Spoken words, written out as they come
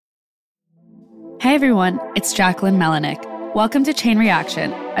Hey everyone, it's Jacqueline Melanik. Welcome to Chain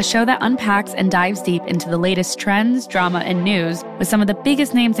Reaction, a show that unpacks and dives deep into the latest trends, drama, and news with some of the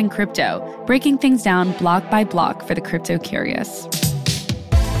biggest names in crypto, breaking things down block by block for the crypto curious.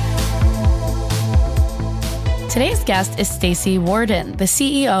 Today's guest is Staci Warden, the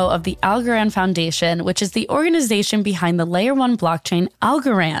CEO of the Algorand Foundation, which is the organization behind the Layer 1 blockchain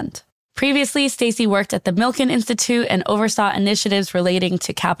Algorand. Previously, Staci worked at the Milken Institute and oversaw initiatives relating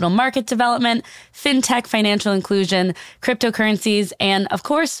to capital market development, fintech financial inclusion, cryptocurrencies, and, of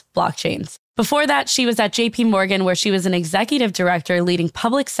course, blockchains. Before that, she was at JP Morgan, where she was an executive director leading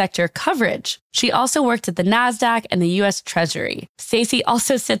public sector coverage. She also worked at the NASDAQ and the U.S. Treasury. Staci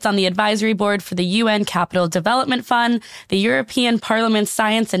also sits on the advisory board for the UN Capital Development Fund, the European Parliament's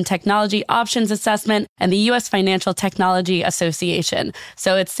Science and Technology Options Assessment, and the U.S. Financial Technology Association.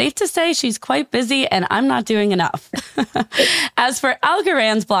 So it's safe to say she's quite busy, and I'm not doing enough. As for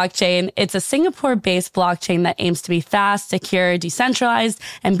Algorand's blockchain, it's a Singapore-based blockchain that aims to be fast, secure, decentralized,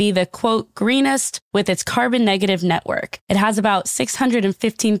 and be the, quote, greenest with its carbon negative network. It has about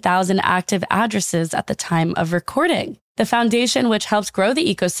 615,000 active addresses at the time of recording. The foundation, which helps grow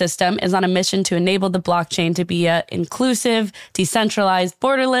the ecosystem, is on a mission to enable the blockchain to be an inclusive, decentralized,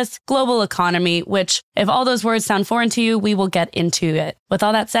 borderless, global economy, which, if all those words sound foreign to you, we will get into it. With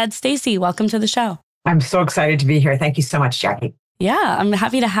all that said, Staci, welcome to the show. I'm so excited to be here. Thank you so much, Jackie. Yeah, I'm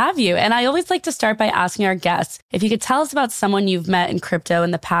happy to have you. And I always like to start by asking our guests, if you could tell us about someone you've met in crypto in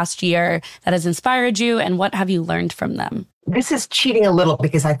the past year that has inspired you, and what have you learned from them? This is cheating a little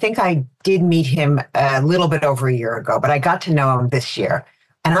because I think I did meet him a little bit over a year ago, but I got to know him this year.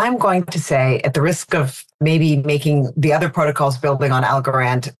 And I'm going to say, at the risk of maybe making the other protocols building on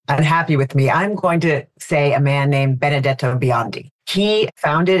Algorand unhappy with me, I'm going to say a man named Benedetto Biondi. He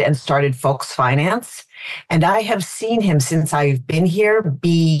founded and started Folks Finance. And I have seen him since I've been here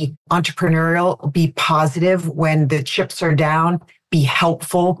be entrepreneurial, be positive when the chips are down, be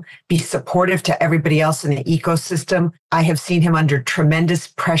helpful, be supportive to everybody else in the ecosystem. I have seen him under tremendous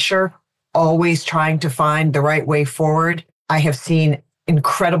pressure, always trying to find the right way forward. I have seen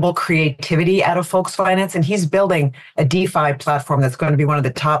incredible creativity out of Folks Finance, and he's building a DeFi platform that's going to be one of the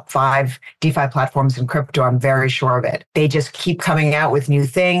top 5 DeFi platforms in crypto. I'm very sure of it. They just keep coming out with new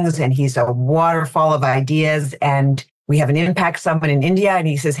things, and he's a waterfall of ideas. And we have an Impact Summit in India, and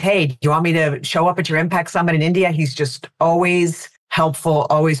he says, hey, do you want me to show up at your Impact Summit in India? He's just always helpful,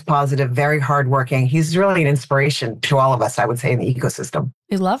 always positive, very hardworking. He's really an inspiration to all of us, I would say, in the ecosystem.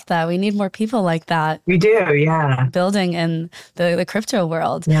 We love that. We need more people like that. We do, yeah. Building in the crypto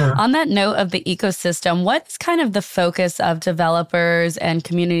world. Yeah. On that note of the ecosystem, what's kind of the focus of developers and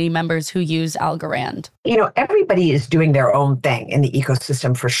community members who use Algorand? You know, everybody is doing their own thing in the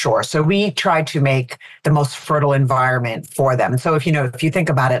ecosystem for sure. So we try to make the most fertile environment for them. So if you think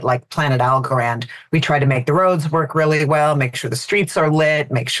about it like Planet Algorand, we try to make the roads work really well, make sure the streets are lit,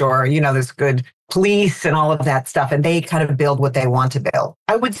 make sure, there's good police and all of that stuff, and they kind of build what they want to build.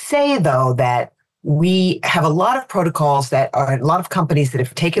 I would say, though, that we have a lot of protocols that are a lot of companies that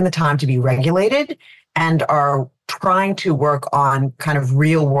have taken the time to be regulated and are trying to work on kind of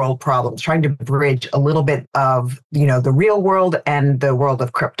real world problems, trying to bridge a little bit of, the real world and the world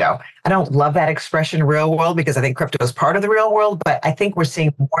of crypto. I don't love that expression, real world, because I think crypto is part of the real world, but I think we're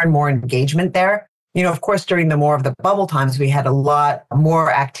seeing more and more engagement there. Of course, during the more of the bubble times, we had a lot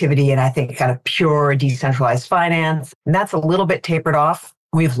more activity in, I think, kind of pure decentralized finance. And that's a little bit tapered off.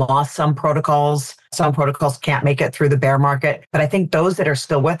 We've lost some protocols. Some protocols can't make it through the bear market. But I think those that are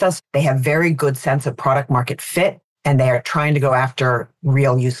still with us, they have very good sense of product market fit, and they are trying to go after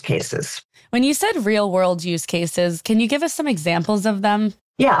real use cases. When you said real world use cases, can you give us some examples of them?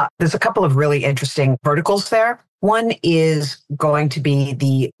 Yeah, there's a couple of really interesting verticals there. One is going to be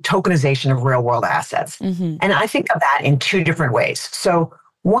the tokenization of real world assets. Mm-hmm. And I think of that in 2 different ways. So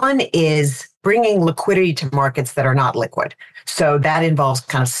one is bringing liquidity to markets that are not liquid. So that involves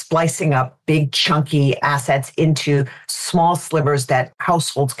kind of splicing up big chunky assets into small slivers that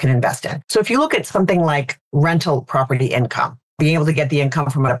households can invest in. So if you look at something like rental property income, being able to get the income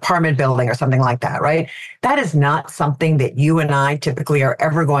from an apartment building or something like that, right? That is not something that you and I typically are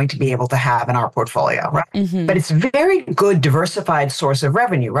ever going to be able to have in our portfolio, right? Mm-hmm. But it's a very good diversified source of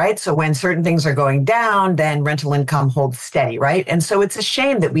revenue, right? So when certain things are going down, then rental income holds steady, right? And so it's a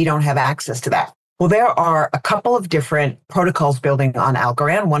shame that we don't have access to that. Well, there are a couple of different protocols building on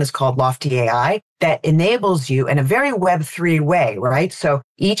Algorand. One is called Lofty AI. that enables you in a very Web3 way, right? So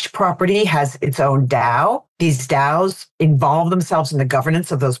each property has its own DAO. These DAOs involve themselves in the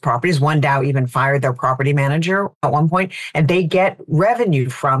governance of those properties. One DAO even fired their property manager at one point, and they get revenue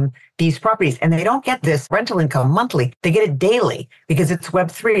from these properties. And they don't get this rental income monthly. They get it daily because it's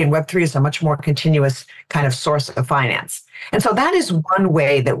Web3, and Web3 is a much more continuous kind of source of finance. And so that is one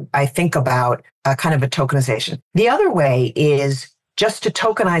way that I think about kind of a tokenization. The other way is just to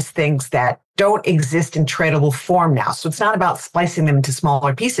tokenize things that don't exist in tradable form now. So it's not about splicing them into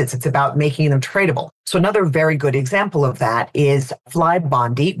smaller pieces. It's about making them tradable. So another very good example of that is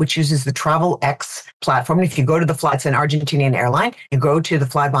Flybondi, which uses the TravelX platform. And if you go to it's an Argentinian airline, you go to the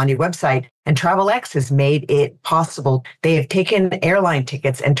Flybondi website, and TravelX has made it possible. They have taken airline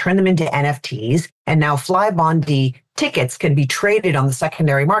tickets and turned them into NFTs. And now Flybondi tickets can be traded on the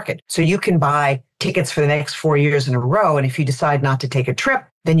secondary market. So you can buy tickets for the next 4 years in a row. And if you decide not to take a trip,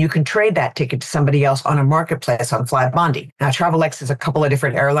 then you can trade that ticket to somebody else on a marketplace on Flybondi. Now, TravelX is a couple of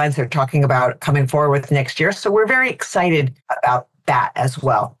different airlines they're talking about coming forward with next year. So we're very excited about that as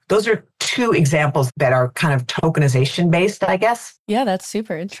well. Those are two examples that are kind of tokenization based, I guess. Yeah, that's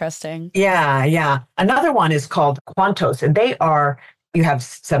super interesting. Yeah. Another one is called Quantos, and you have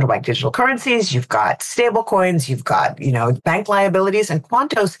central bank digital currencies, you've got stable coins, you've got, bank liabilities, and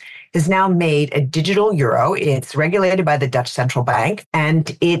Quantos has now made a digital euro. It's regulated by the Dutch central bank,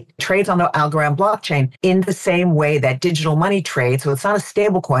 and it trades on the Algorand blockchain in the same way that digital money trades. So it's not a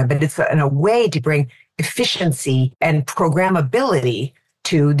stable coin, but it's in a way to bring efficiency and programmability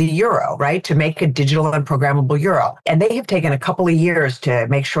to the euro, right? To make a digital and programmable euro. And they have taken a couple of years to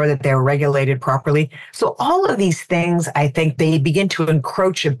make sure that they're regulated properly. So all of these things, I think they begin to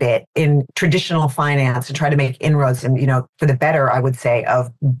encroach a bit in traditional finance and try to make inroads and, for the better, I would say,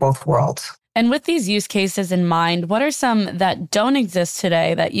 of both worlds. And with these use cases in mind, what are some that don't exist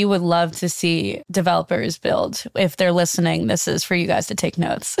today that you would love to see developers build? If they're listening, this is for you guys to take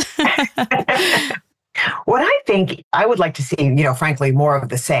notes. What I think I would like to see, frankly, more of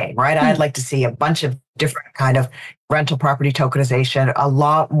the same, right? I'd like to see a bunch of different kind of rental property tokenization, a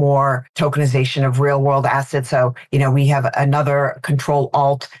lot more tokenization of real world assets. So, we have another control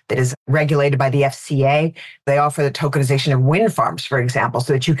alt that is regulated by the FCA. They offer the tokenization of wind farms, for example,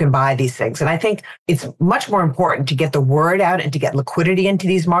 so that you can buy these things. And I think it's much more important to get the word out and to get liquidity into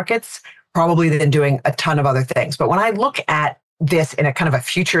these markets, probably than doing a ton of other things. But when I look at this in a kind of a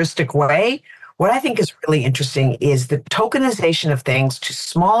futuristic way, what I think is really interesting is the tokenization of things to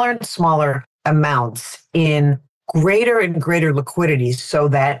smaller and smaller amounts in greater and greater liquidity so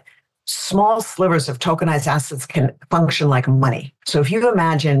that small slivers of tokenized assets can function like money. So if you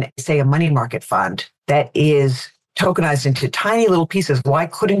imagine, say, a money market fund that is tokenized into tiny little pieces, why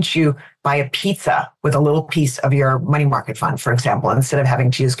couldn't you buy a pizza with a little piece of your money market fund, for example, instead of having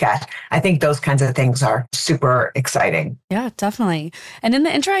to use cash? I think those kinds of things are super exciting. Yeah, definitely. And in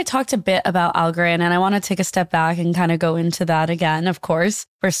the intro, I talked a bit about Algorand, and I want to take a step back and kind of go into that again. Of course,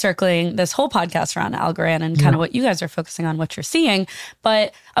 we're circling this whole podcast around Algorand and kind of what you guys are focusing on, what you're seeing.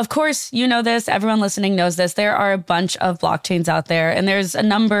 But of course, you know this, everyone listening knows this. There are a bunch of blockchains out there, and there's a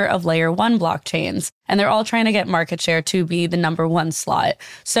number of layer one blockchains, and they're all trying to get market share to be the number one slot.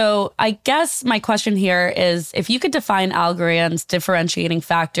 So I guess my question here is, if you could define Algorand's differentiating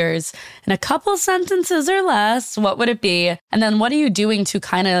factors in a couple sentences or less, what would it be? And then what are you doing to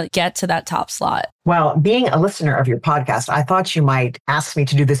kind of get to that top slot? Well, being a listener of your podcast, I thought you might ask me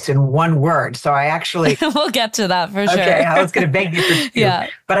to do this in one word. So I actually... We'll get to that for sure. Okay, I was going to beg you for two. Yeah.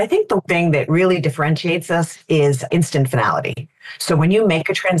 But I think the thing that really differentiates us is instant finality. So when you make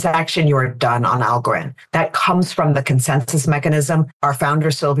a transaction, you are done on Algorand. That comes from the consensus mechanism. Our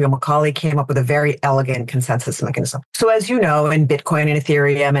founder, Silvio Macaulay, came up with a very elegant consensus mechanism. So as you know, in Bitcoin and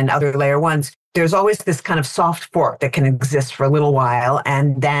Ethereum and other layer ones, there's always this kind of soft fork that can exist for a little while.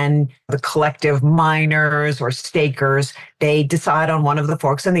 And then the collective miners or stakers, they decide on one of the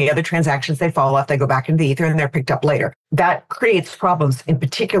forks, and the other transactions, they fall off, they go back into the ether, and they're picked up later. That creates problems in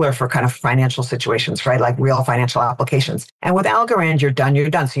particular for kind of financial situations, right? Like real financial applications. And with Algorand, you're done, you're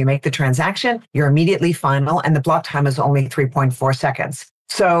done. So you make the transaction, you're immediately final, and the block time is only 3.4 seconds.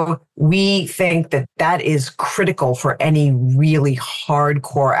 So we think that that is critical for any really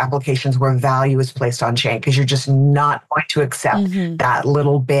hardcore applications where value is placed on chain, because you're just not going to accept that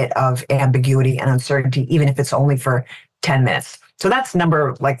little bit of ambiguity and uncertainty, even if it's only for 10 minutes. So that's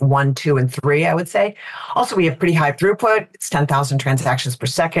number like 1, 2, and 3, I would say. Also, we have pretty high throughput. It's 10,000 transactions per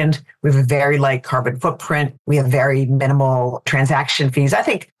second. We have a very light carbon footprint. We have very minimal transaction fees. I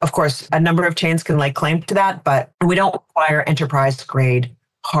think, of course, a number of chains can lay claim to that, but we don't require enterprise grade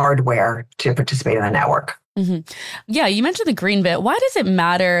hardware to participate in the network. Yeah, you mentioned the green bit. Why does it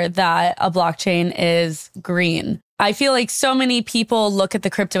matter that a blockchain is green? I feel like so many people look at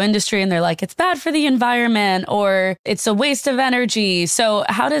the crypto industry and they're like, it's bad for the environment or it's a waste of energy. So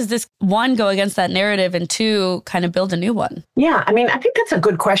how does this, one, go against that narrative and two, kind of build a new one? Yeah, I mean, I think that's a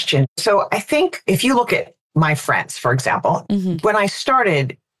good question. So I think if you look at my friends, for example, when I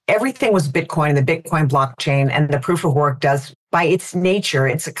started, everything was Bitcoin, the Bitcoin blockchain, and the proof of work does, by its nature,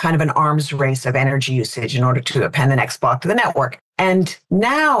 it's a kind of an arms race of energy usage in order to append the next block to the network. And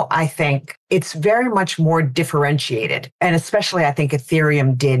now I think it's very much more differentiated. And especially I think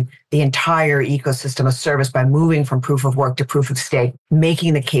Ethereum did the entire ecosystem a service by moving from proof of work to proof of stake,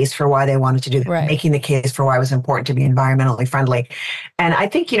 making the case for why they wanted to do that, making the case for why it was important to be environmentally friendly. And I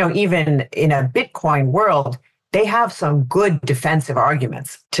think, even in a Bitcoin world, they have some good defensive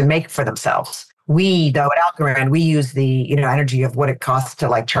arguments to make for themselves. We, though, at Algorand, we use the, energy of what it costs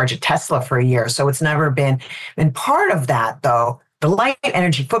to charge a Tesla for a year. So it's never been, and part of that, though, the light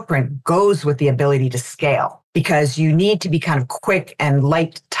energy footprint goes with the ability to scale because you need to be kind of quick and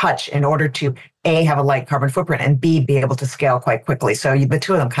light touch in order to A, have a light carbon footprint and B, be able to scale quite quickly. So the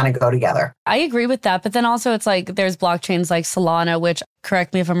two of them kind of go together. I agree with that. But then also it's like there's blockchains like Solana, which,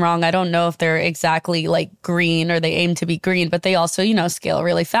 correct me if I'm wrong, I don't know if they're exactly green or they aim to be green, but they also, scale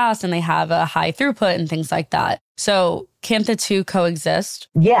really fast and they have a high throughput and things like that. So can't the two coexist?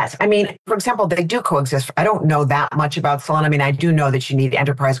 Yes. I mean, for example, they do coexist. I don't know that much about Solana. I mean, I do know that you need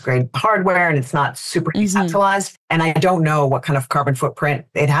enterprise grade hardware and it's not super decentralized. And I don't know what kind of carbon footprint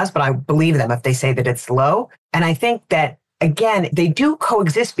it has, but I believe them if they say that it's low. And I think that, again, they do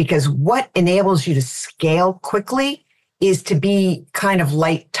coexist because what enables you to scale quickly is to be kind of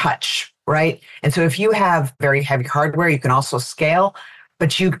light touch, right? And so if you have very heavy hardware, you can also scale.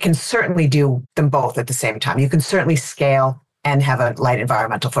 But you can certainly do them both at the same time. You can certainly scale and have a light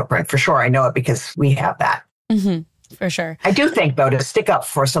environmental footprint. For sure, I know it because we have that. For sure. I do think, though, to stick up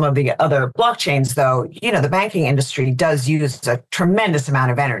for some of the other blockchains, though, the banking industry does use a tremendous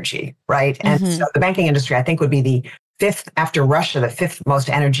amount of energy, right? And so the banking industry, I think, would be the fifth, after Russia, the fifth most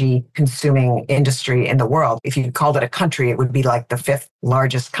energy consuming industry in the world. If you called it a country, it would be like the fifth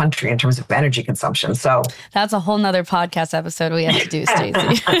largest country in terms of energy consumption. So that's a whole nother podcast episode we have to do,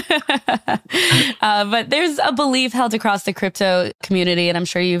 Staci. But there's a belief held across the crypto community, and I'm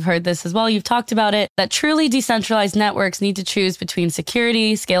sure you've heard this as well. You've talked about it, that truly decentralized networks need to choose between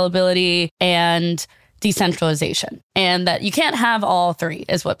security, scalability, and decentralization, and that you can't have all three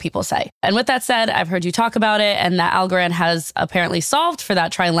is what people say. And with that said, I've heard you talk about it and that Algorand has apparently solved for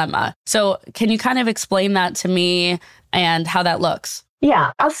that trilemma. So can you kind of explain that to me and how that looks?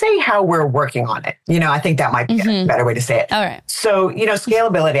 Yeah, I'll say how we're working on it. I think that might be a better way to say it. All right. So,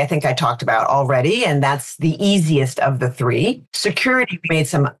 scalability, I think I talked about already, and that's the easiest of the three. Security, we made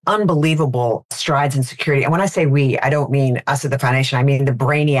some unbelievable strides in security. And when I say we, I don't mean us at the foundation. I mean the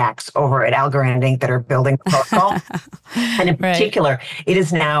brainiacs over at Algorand Inc. that are building the protocol. And in particular, it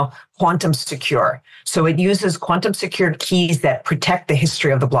is now quantum secure. So it uses quantum secured keys that protect the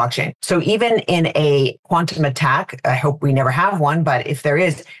history of the blockchain. So even in a quantum attack, I hope we never have one, but if there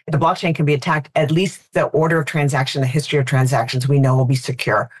is, the blockchain can be attacked, at least the order of transaction, the history of transactions, we know will be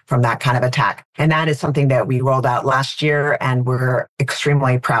secure from that kind of attack. And that is something that we rolled out last year and we're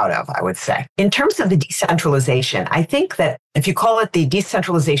extremely proud of, I would say. In terms of the decentralization, I think that if you call it the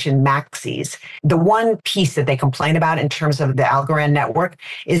decentralization maxis, the one piece that they complain about in terms of the Algorand network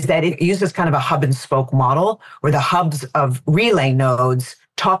is that it uses kind of a hub and spoke model where the hubs of relay nodes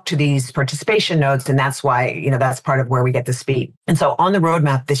talk to these participation nodes. And that's why, that's part of where we get the speed. And so on the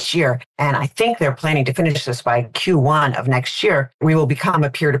roadmap this year, and I think they're planning to finish this by Q1 of next year, we will become a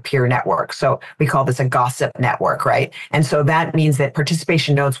peer-to-peer network. So we call this a gossip network, right? And so that means that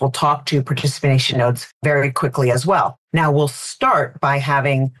participation nodes will talk to participation nodes very quickly as well. Now we'll start by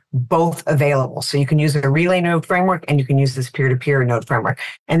having both available. So you can use a relay node framework and you can use this peer-to-peer node framework.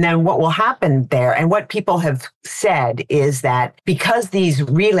 And then what will happen there, and what people have said is that because these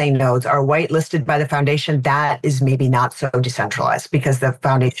relay nodes are whitelisted by the foundation, that is maybe not so decentralized because the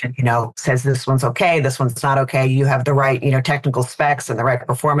foundation, says this one's okay, this one's not okay. You have the right, technical specs and the right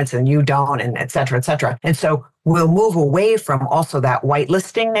performance and you don't, and et cetera, et cetera. And so we'll move away from also that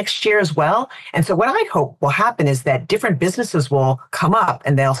whitelisting next year as well. And so what I hope will happen is that different businesses will come up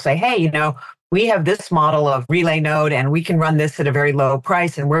and they'll say, hey, we have this model of relay node and we can run this at a very low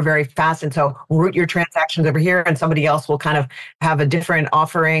price and we're very fast. And so we'll route your transactions over here and somebody else will kind of have a different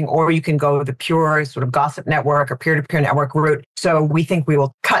offering, or you can go the pure sort of gossip network or peer-to-peer network route. So we think we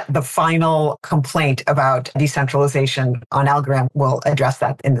will cut the final complaint about decentralization on Algorand. We'll address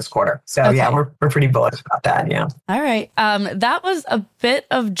that in this quarter. So Okay. yeah, we're pretty bullish about that. Yeah. All right. That was a bit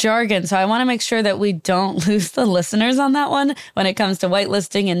of jargon. So I want to make sure that we don't lose the listeners on that one when it comes to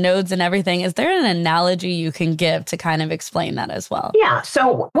whitelisting and nodes and everything. Is there an analogy you can give to kind of explain that as well? Yeah.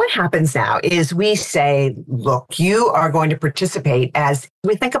 So what happens now is we say, look, you are going to participate as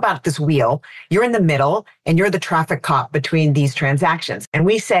we think about this wheel. You're in the middle and you're the traffic cop between these transactions. And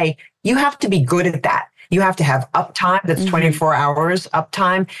we say, you have to be good at that. You have to have uptime that's 24 hours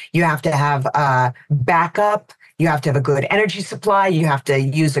uptime. You have to have backup. You have to have a good energy supply. You have to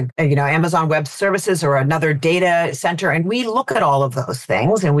use Amazon Web Services or another data center. And we look at all of those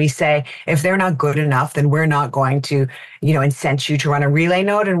things and we say, if they're not good enough, then we're not going to, incent you to run a relay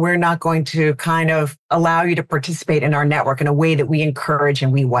node, and we're not going to kind of allow you to participate in our network in a way that we encourage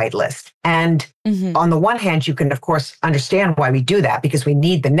and we whitelist. And on the one hand, you can, of course, understand why we do that because we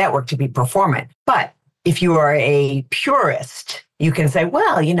need the network to be performant. But if you are a purist, you can say,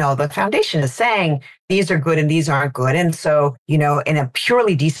 well, the foundation is saying these are good and these aren't good. And so, in a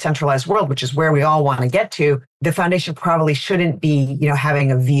purely decentralized world, which is where we all want to get to, the foundation probably shouldn't be,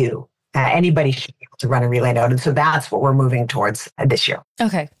 having a view. Anybody should be able to run a relay node. And so that's what we're moving towards this year.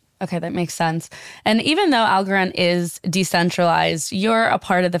 Okay, that makes sense. And even though Algorand is decentralized, you're a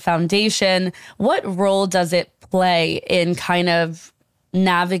part of the foundation. What role does it play in kind of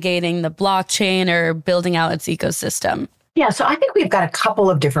navigating the blockchain or building out its ecosystem? Yeah, so I think we've got a couple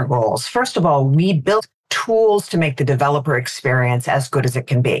of different roles. First of all, we built tools to make the developer experience as good as it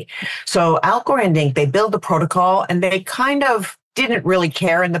can be. So Algorand Inc., they build the protocol and they kind of didn't really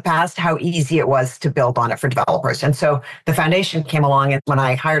care in the past how easy it was to build on it for developers. And so the foundation came along, and when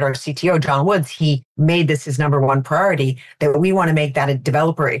I hired our CTO, John Woods, he made this his number one priority, that we want to make that a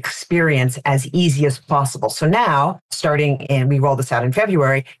developer experience as easy as possible. So now, we roll this out in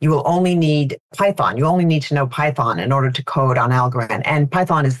February, you will only need Python. You only need to know Python in order to code on Algorand. And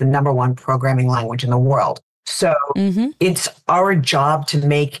Python is the number one programming language in the world. So it's our job to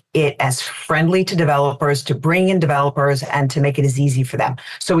make it as friendly to developers, to bring in developers, and to make it as easy for them.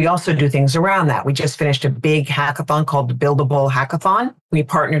 So we also do things around that. We just finished a big hackathon called the Buildable Hackathon. We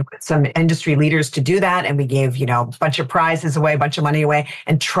partnered with some industry leaders to do that, and we gave, a bunch of prizes away, a bunch of money away,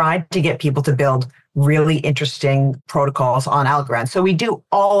 and tried to get people to build really interesting protocols on Algorand. So we do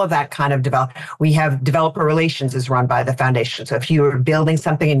all of that kind of We have developer relations is run by the foundation. So if you're building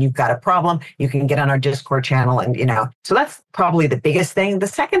something and you've got a problem, you can get on our Discord channel and, so that's probably the biggest thing. The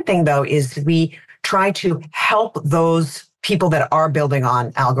second thing though, is we try to help those people that are building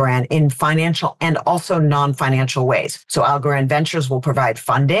on Algorand in financial and also non-financial ways. So Algorand Ventures will provide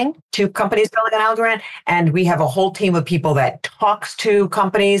funding to companies building on Algorand. And we have a whole team of people that talks to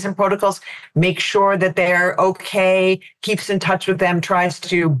companies and protocols, make sure that they're okay, keeps in touch with them, tries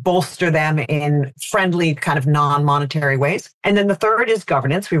to bolster them in friendly kind of non-monetary ways. And then the third is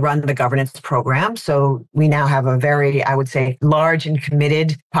governance. We run the governance program. So we now have a very, I would say, large and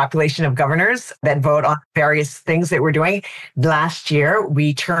committed population of governors that vote on various things that we're doing. Last year,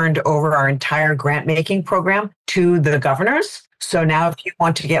 we turned over our entire grant-making program to the governors. So now if you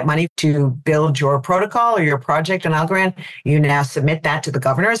want to get money to build your protocol or your project on Algorand, you now submit that to the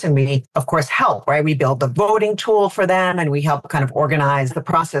governors. And we, of course, help, right? We build the voting tool for them and we help kind of organize the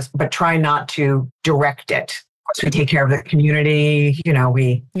process, but try not to direct it. Of course, we take care of the community.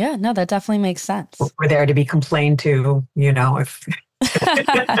 Yeah, no, that definitely makes sense. We're there to be complained to, if...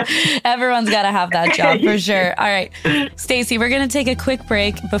 Everyone's got to have that job for sure. All right, Staci, we're going to take a quick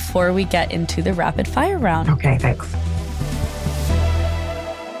break before we get into the rapid fire round. Okay, thanks.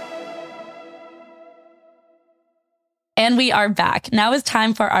 And we are back. Now is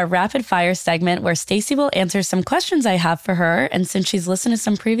time for our rapid fire segment where Staci will answer some questions I have for her. And since she's listened to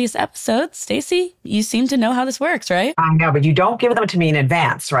some previous episodes, Staci, you seem to know how this works, right? I know, but you don't give them to me in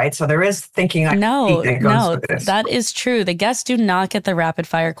advance, right? So there is thinking. No, that is true. The guests do not get the rapid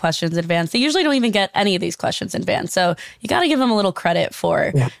fire questions in advance. They usually don't even get any of these questions in advance. So you got to give them a little credit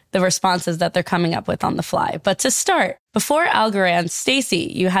for the responses that they're coming up with on the fly. But to start, before Algorand,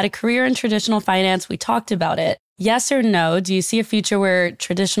 Staci, you had a career in traditional finance. We talked about it. Yes or no, do you see a future where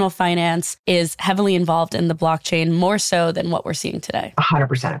traditional finance is heavily involved in the blockchain more so than what we're seeing today?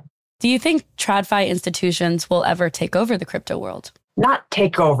 100%. Do you think TradFi institutions will ever take over the crypto world? Not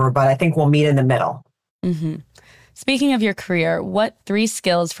take over, but I think we'll meet in the middle. Speaking of your career, what 3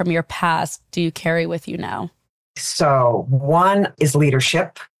 skills from your past do you carry with you now? So 1 is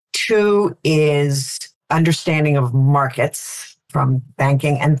leadership. 2 is understanding of markets from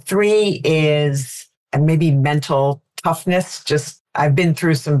banking. And 3 is maybe mental toughness. Just I've been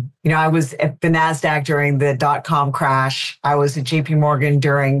through some, I was at the NASDAQ during the dot-com crash. I was at JP Morgan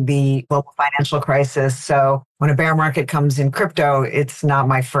during the global financial crisis. So when a bear market comes in crypto, it's not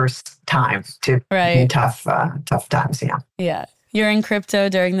my first time to be in tough times. Yeah. Yeah. You're in crypto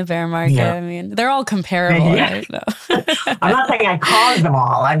during the bear market. Yeah. I mean, they're all comparable, right? No. I'm not saying I caused them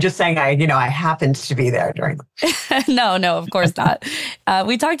all. I'm just saying I happened to be there during them. No, of course not.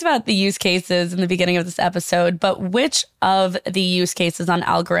 We talked about the use cases in the beginning of this episode, but which of the use cases on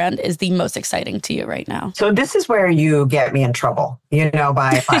Algorand is the most exciting to you right now? So this is where you get me in trouble,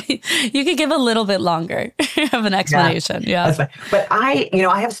 by You could give a little bit longer of an explanation. Yeah. That's fine. But I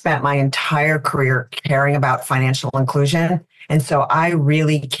have spent my entire career caring about financial inclusion. And so I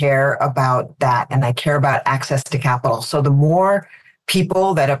really care about that. And I care about access to capital. So the more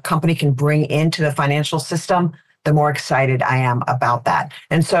people that a company can bring into the financial system, the more excited I am about that.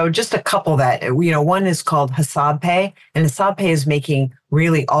 And so just a couple that, one is called Hasab Pay. And Hasab Pay is making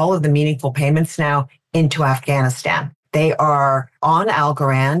really all of the meaningful payments now into Afghanistan. They are on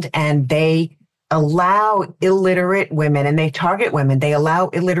Algorand and they allow illiterate women, and they target women. They allow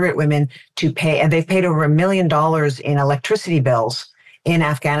illiterate women to pay, and they've paid over $1 million in electricity bills in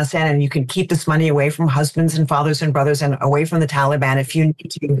Afghanistan. And you can keep this money away from husbands and fathers and brothers and away from the Taliban if you need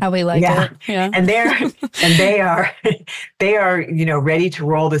to. How we like it. Yeah. And they are, ready to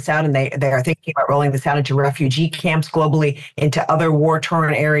roll this out. And they are thinking about rolling this out into refugee camps globally, into other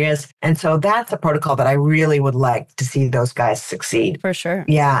war-torn areas. And so that's a protocol that I really would like to see those guys succeed. For sure.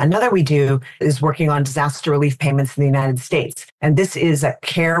 Yeah. Another we do is working on disaster relief payments in the United States. And this is a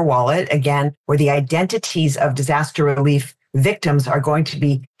care wallet, again, where the identities of disaster relief victims are going to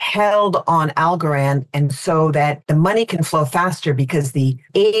be held on Algorand, and so that the money can flow faster because the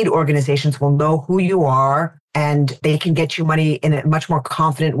aid organizations will know who you are and they can get you money in a much more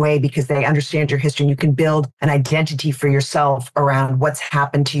confident way because they understand your history, and you can build an identity for yourself around what's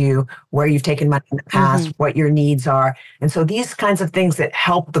happened to you, where you've taken money in the past, what your needs are. And so these kinds of things that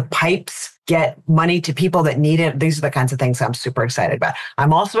help the pipes get money to people that need it, these are the kinds of things I'm super excited about.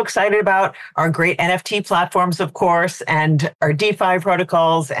 I'm also excited about our great NFT platforms, of course, and our DeFi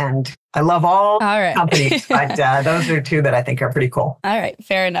protocols. And I love all companies, but those are 2 that I think are pretty cool. All right,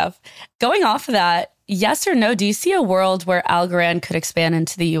 fair enough. Going off of that, yes or no, do you see a world where Algorand could expand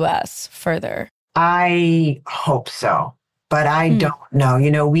into the US further? I hope so, but I don't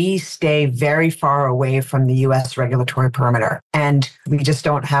know. We stay very far away from the US regulatory perimeter, and we just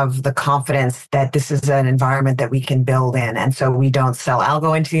don't have the confidence that this is an environment that we can build in. And so we don't sell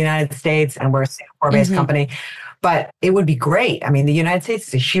algo into the United States, and we're a Singapore-based company. But it would be great. I mean, the United States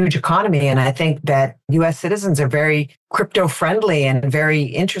is a huge economy, and I think that U.S. citizens are very crypto-friendly and very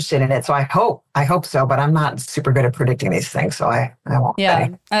interested in it. So I hope so, but I'm not super good at predicting these things, so I won't say.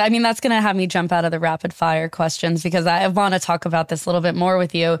 I mean, that's going to have me jump out of the rapid-fire questions because I want to talk about this a little bit more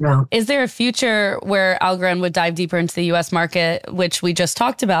with you. No. Is there a future where Algorand would dive deeper into the U.S. market, which we just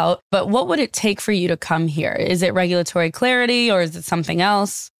talked about, but what would it take for you to come here? Is it regulatory clarity or is it something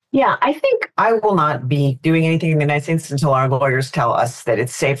else? Yeah, I think I will not be doing anything in the United States until our lawyers tell us that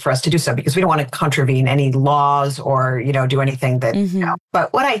it's safe for us to do so, because we don't want to contravene any laws or, do anything that,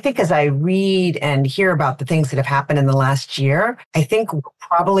 But what I think as I read and hear about the things that have happened in the last year, I think we're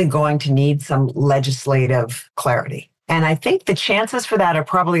probably going to need some legislative clarity. And I think the chances for that are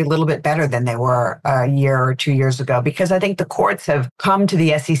probably a little bit better than they were a year or 2 years ago, because I think the courts have come to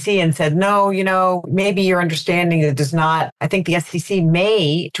the SEC and said, no, maybe your understanding it does not. I think the SEC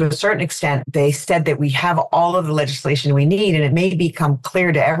may, to a certain extent, they said that we have all of the legislation we need, and it may become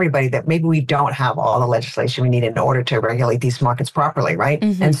clear to everybody that maybe we don't have all the legislation we need in order to regulate these markets properly, right?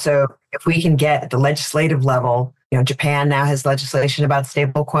 And so if we can get at the legislative level, Japan now has legislation about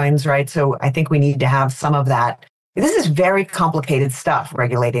stable coins, right? So I think we need to have some of that. This is very complicated stuff,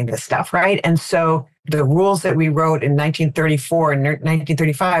 regulating this stuff, right? And so the rules that we wrote in 1934 and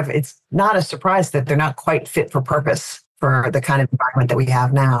 1935, it's not a surprise that they're not quite fit for purpose for the kind of environment that we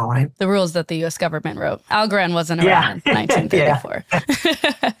have now, right? The rules that the U.S. government wrote. Algorand wasn't around in 1934.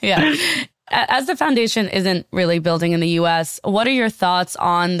 Yeah. As the foundation isn't really building in the U.S., what are your thoughts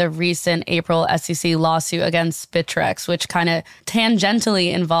on the recent April SEC lawsuit against Bittrex, which kind of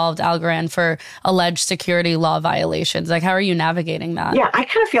tangentially involved Algorand for alleged security law violations? Like, how are you navigating that? Yeah, I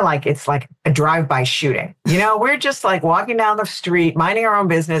kind of feel like it's like a drive-by shooting. We're just like walking down the street, minding our own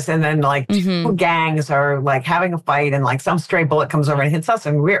business, and then like 2 gangs are like having a fight, and like some stray bullet comes over and hits us,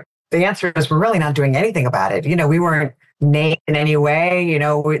 and the answer is we're really not doing anything about it. We weren't named in any way.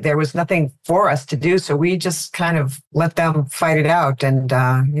 There was nothing for us to do. So we just kind of let them fight it out. And,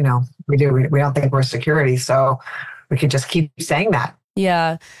 we don't think we're security. So we could just keep saying that.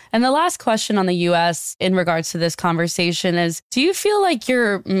 Yeah. And the last question on the U.S. in regards to this conversation is, do you feel like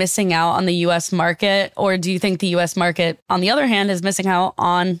you're missing out on the U.S. market, or do you think the U.S. market, on the other hand, is missing out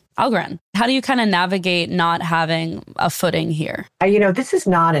on Algorand? How do you kind of navigate not having a footing here? This is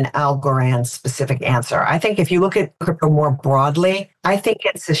not an Algorand specific answer. I think if you look at crypto more broadly, I think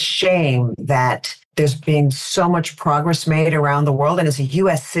it's a shame that there's been so much progress made around the world. And as a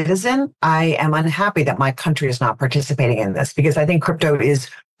U.S. citizen, I am unhappy that my country is not participating in this, because I think crypto is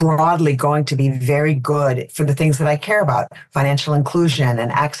broadly going to be very good for the things that I care about: financial inclusion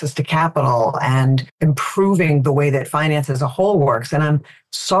and access to capital and improving the way that finance as a whole works. And I'm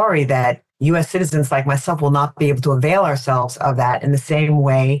sorry that U.S. citizens like myself will not be able to avail ourselves of that in the same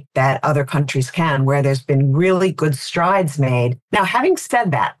way that other countries can, where there's been really good strides made. Now, having said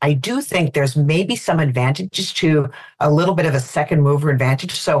that, I do think there's maybe some advantages to a little bit of a second mover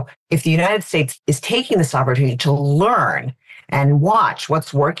advantage. So if the United States is taking this opportunity to learn and watch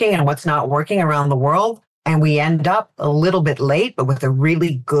what's working and what's not working around the world, and we end up a little bit late, but with a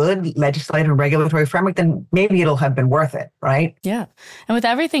really good legislative and regulatory framework, then maybe it'll have been worth it, right? Yeah. And with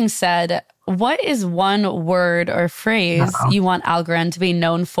everything said, what is one word or phrase you want Algorand to be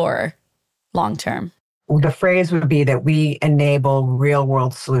known for long term? The phrase would be that we enable real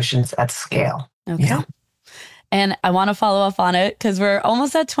world solutions at scale. Okay. Yeah. And I want to follow up on it because we're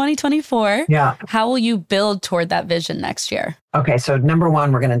almost at 2024. Yeah. How will you build toward that vision next year? Okay. So number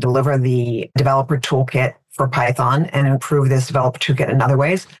one, we're going to deliver the developer toolkit for Python and improve this developer toolkit in other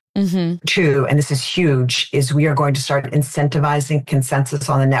ways. Mm-hmm. Two, and this is huge, is we are going to start incentivizing consensus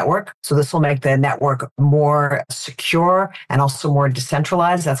on the network. So this will make the network more secure and also more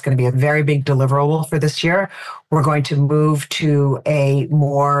decentralized. That's going to be a very big deliverable for this year. We're going to move to a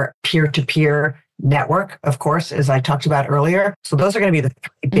more peer-to-peer network, of course, as I talked about earlier. So those are going to be the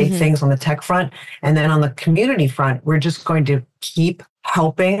three big things on the tech front. And then on the community front, we're just going to keep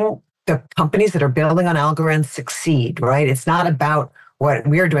helping the companies that are building on Algorand succeed, right? It's not about what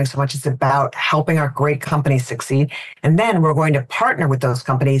we're doing so much. It's about helping our great companies succeed. And then we're going to partner with those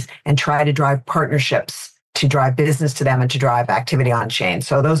companies and try to drive partnerships to drive business to them and to drive activity on chain.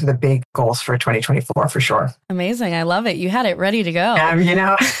 So those are the big goals for 2024 for sure. Amazing. I love it. You had it ready to go. You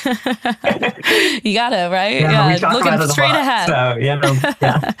got it, right? Yeah. Looking straight ahead. So,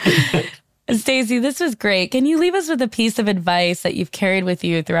 yeah. Staci, this was great. Can you leave us with a piece of advice that you've carried with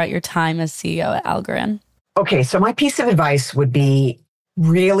you throughout your time as CEO at Algorand? Okay. So my piece of advice would be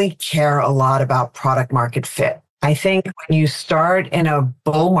really care a lot about product market fit. I think when you start in a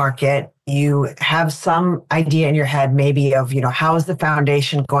bull market, you have some idea in your head maybe of, how is the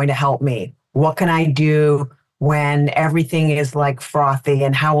foundation going to help me? What can I do when everything is like frothy,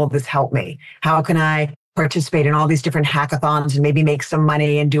 and how will this help me? How can I participate in all these different hackathons and maybe make some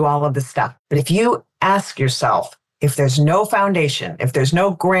money and do all of this stuff? But if you ask yourself, if there's no foundation, if there's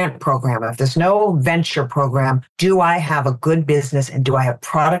no grant program, if there's no venture program, do I have a good business and do I have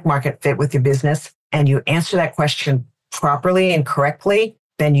product market fit with your business? And you answer that question properly and correctly,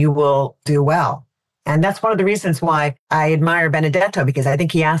 then you will do well. And that's one of the reasons why I admire Benedetto, because I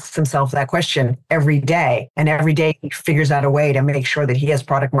think he asks himself that question every day. And every day he figures out a way to make sure that he has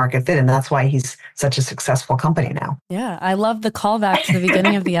product market fit. And that's why he's such a successful company now. Yeah, I love the callback to the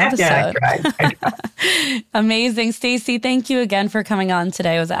beginning of the episode. Right. Amazing. Staci, thank you again for coming on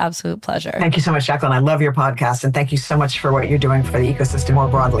today. It was an absolute pleasure. Thank you so much, Jacqueline. I love your podcast. And thank you so much for what you're doing for the ecosystem more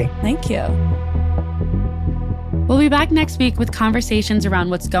broadly. Thank you. We'll be back next week with conversations around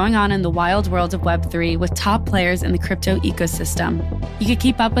what's going on in the wild world of Web3 with top players in the crypto ecosystem. You can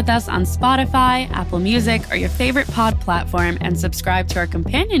keep up with us on Spotify, Apple Music, or your favorite pod platform and subscribe to our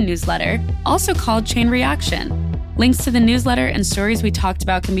companion newsletter, also called Chain Reaction. Links to the newsletter and stories we talked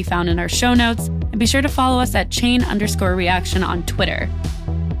about can be found in our show notes, and be sure to follow us at chain_reaction on Twitter.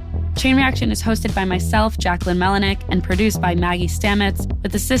 Chain Reaction is hosted by myself, Jacqueline Melanik, and produced by Maggie Stamets,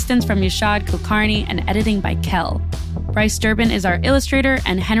 with assistance from Yashad Kulkarni and editing by Kel. Bryce Durbin is our illustrator,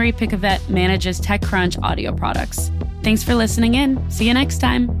 and Henry Picavet manages TechCrunch audio products. Thanks for listening in. See you next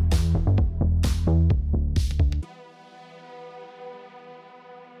time.